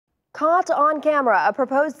Caught on camera, a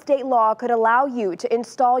proposed state law could allow you to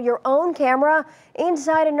install your own camera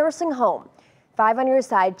inside a nursing home. 5 on your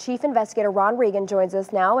side, Chief Investigator Ron Regan joins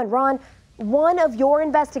us now. And Ron, one of your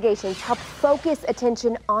investigations helped focus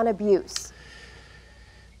attention on abuse.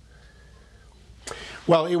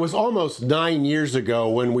 Well, it was almost 9 years ago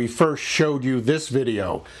when we first showed you this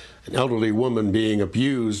video. An elderly woman being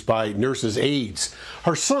abused by nurses' aides.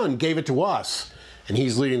 Her son gave it to us, and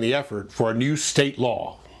he's leading the effort for a new state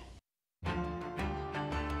law.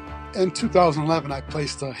 In 2011, I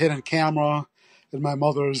placed a hidden camera in my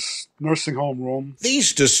mother's nursing home room.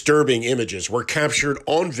 These disturbing images were captured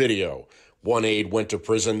on video. One aide went to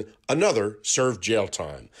prison, another served jail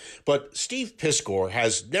time. But Steve Piskor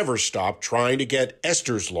has never stopped trying to get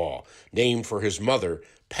Esther's Law, named for his mother,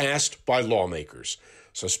 passed by lawmakers.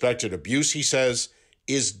 Suspected abuse, he says,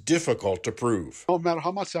 is difficult to prove. No matter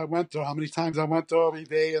how much I went there, how many times I went there every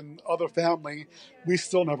day and other family, we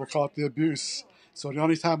still never caught the abuse. So the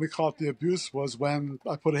only time we caught the abuse was when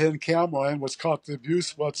I put a hidden camera in, which caught the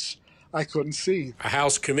abuse, which I couldn't see. A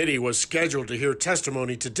House committee was scheduled to hear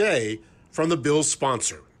testimony today from the bill's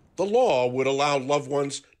sponsor. The law would allow loved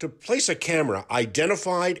ones to place a camera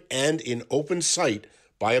identified and in open sight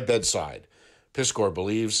by a bedside. Piskor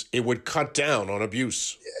believes it would cut down on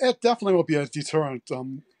abuse. It definitely will be a deterrent.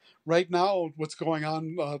 Right now, what's going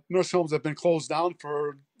on, nursing homes have been closed down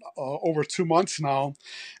for over 2 months now.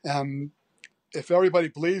 And if everybody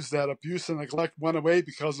believes that abuse and neglect went away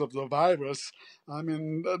because of the virus, I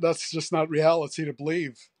mean, that's just not reality to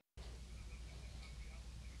believe.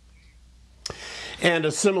 And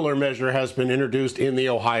a similar measure has been introduced in the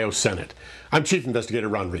Ohio Senate. I'm Chief Investigator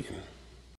Ron Regan.